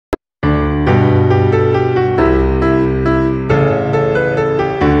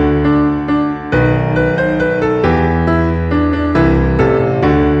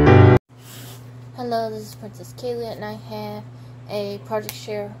project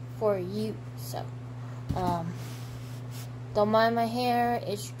share for you. So, don't mind my hair.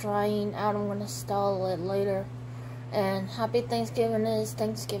 It's drying out. I'm gonna style it later. And happy Thanksgiving. It is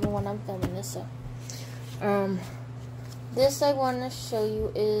Thanksgiving when I'm filming this. So, this I want to show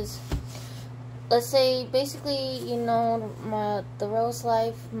you is, let's say, basically, you know, the Rose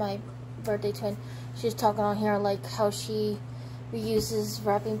Life, my birthday twin. She's talking on here like how she reuses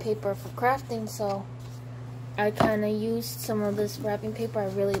wrapping paper for crafting. So I kind of used some of this wrapping paper I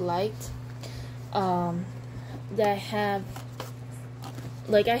really liked. That I have,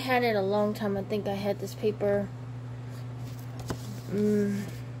 like, I had it a long time. I think I had this paper,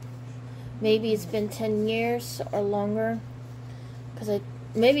 maybe it's been 10 years or longer,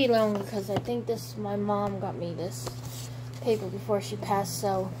 maybe longer, because I think my mom got me this paper before she passed.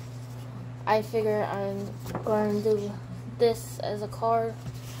 So I figure I'm going to do this as a card.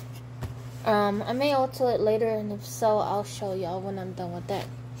 I may alter it later, and if so, I'll show y'all when I'm done with that.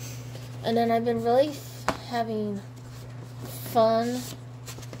 And then I've been really having fun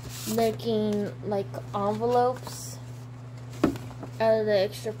making like envelopes out of the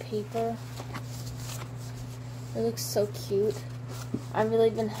extra paper. It looks so cute. I've really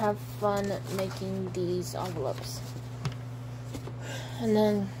been having fun making these envelopes. And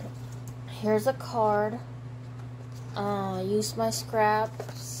then here's a card. Use my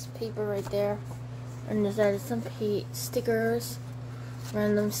scraps paper right there, and just added some stickers,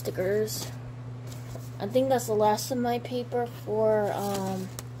 random stickers. I think that's the last of my paper for I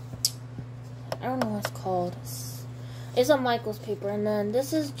don't know what it's called. It's a Michael's paper. And then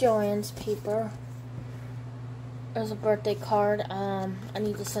this is Joanne's paper. There's a birthday card. I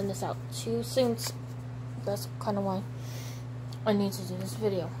need to send this out too soon. That's kind of why I need to do this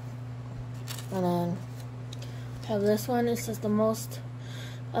video. And then I have this one. It says the most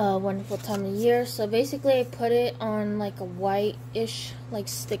wonderful time of year. So basically I put it on like a white-ish like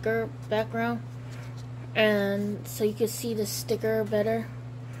sticker background, and so you can see the sticker better.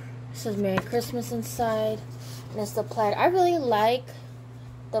 It says Merry Christmas inside, and it's the plaid. I really like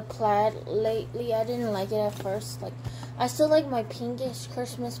the plaid lately. I didn't like it at first. Like, I still like my pinkish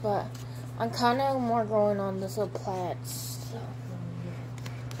Christmas, but I'm kind of more growing on this little plaid.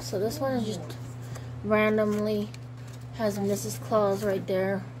 So this one is just randomly has Mrs. Claus right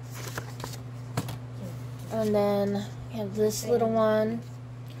there. And then we have this little one.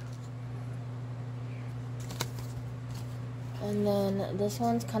 And then this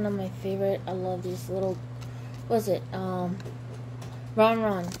one's kind of my favorite. I love these little, what is it? Ron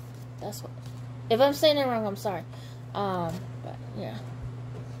Ron. That's what. If I'm saying it wrong, I'm sorry. But yeah.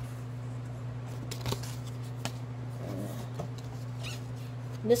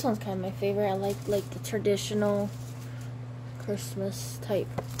 This one's kind of my favorite. I like the traditional Christmas type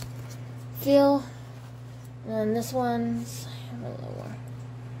feel. And then this one's a little more.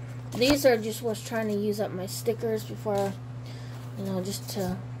 These are just was trying to use up my stickers before, you know, just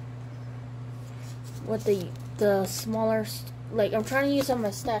to what the smaller, like, I'm trying to use up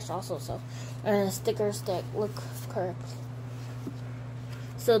my stash also, so, and stickers that look correct.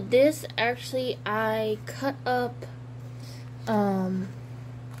 So this actually I cut up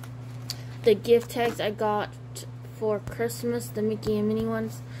the gift tags I got for Christmas, the Mickey and Minnie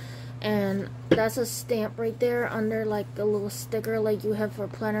ones, and that's a stamp right there under like a little sticker like you have for a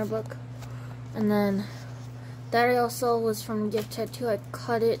planner book. And then that also was from gift tag too. I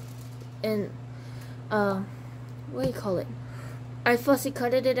cut it in what do you call it? I fussy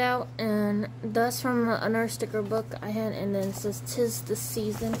cutted it out, and that's from another sticker book I had. And then it says 'tis the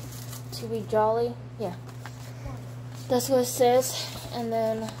season to be jolly. Yeah, that's what it says. And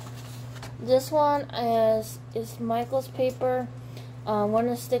then this one is Michael's paper, one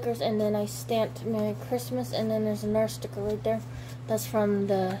of the stickers, and then I stamped Merry Christmas, and then there's another sticker right there. That's from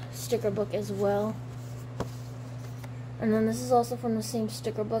the sticker book as well. And then this is also from the same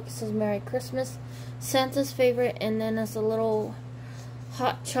sticker book. It says Merry Christmas, Santa's favorite, and then there's a little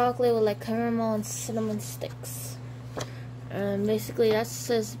hot chocolate with like caramel and cinnamon sticks. And basically that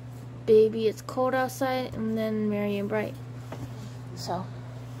says baby it's cold outside, and then merry and bright. So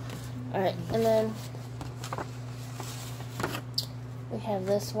alright, and then we have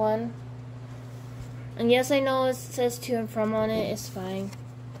this one. And yes, I know it says to and from on it, it's fine.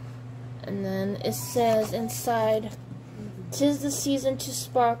 And then it says inside, 'tis the season to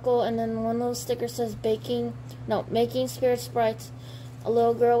sparkle, and then one little sticker says making spirit sprites, a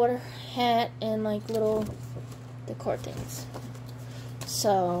little girl with her hat, and like little decor things.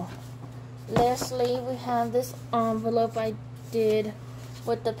 So lastly, we have this envelope I did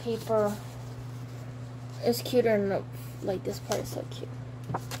with the paper. It's cuter than like this part is so cute.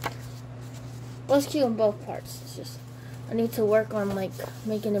 Well, it's cute in both parts. It's just I need to work on like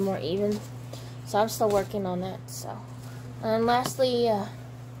making it more even. So I'm still working on that. So, and lastly,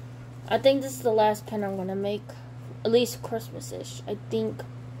 I think this is the last pen I'm gonna make, at least Christmas-ish. I think.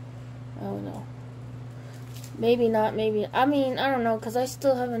 I don't know. Maybe not. Maybe. I mean, I don't know, cause I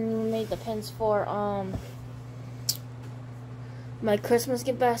still haven't even made the pens for my Christmas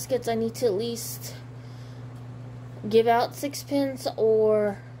gift baskets. I need to at least give out 6 pins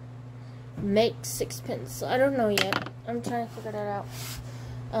or make 6 pins. So I don't know yet. I'm trying to figure that out.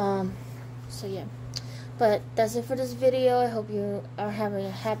 So yeah. But that's it for this video. I hope you are having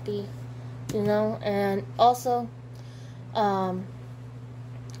a happy, and also, I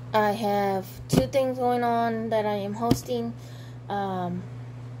have 2 things going on that I am hosting.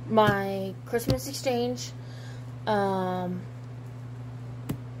 My Christmas exchange.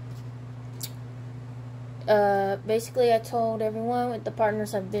 Basically, I told everyone with the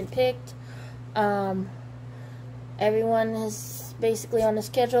partners have been picked. Everyone is basically on the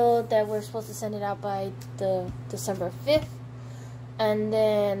schedule that we're supposed to send it out by the December 5th. And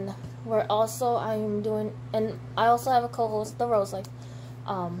then I also have a co-host, the Rose Life.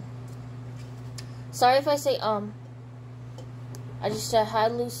 Sorry if I say I just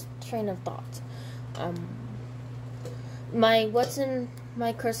had a loose train of thought. My What's in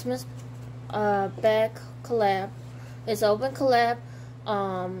My Christmas bag collab is open collab,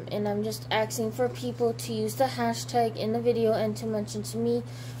 and I'm just asking for people to use the hashtag in the video and to mention to me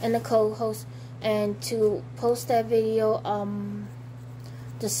and the co-host and to post that video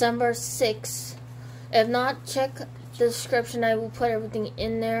December 6th. If not, check the description. I will put everything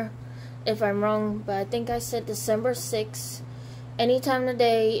in there if I'm wrong, but I think I said December 6th. Anytime of the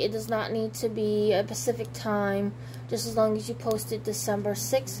day. It does not need to be a specific time, just as long as you post it December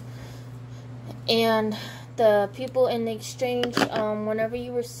 6th. And the people in the exchange, whenever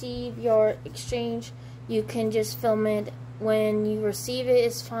you receive your exchange, you can just film it. When you receive it,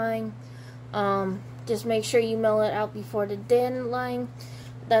 it's fine. Just make sure you mail it out before the deadline.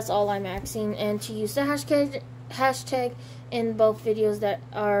 That's all I'm asking. And to use the hashtag in both videos that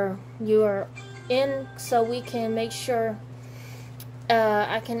you are in, so we can make sure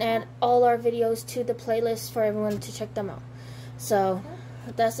I can add all our videos to the playlist for everyone to check them out. So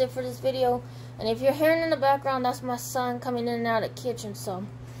that's it for this video. And if you're hearing in the background, that's my son coming in and out of the kitchen. So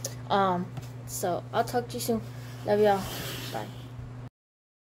I'll talk to you soon. Love y'all. Bye.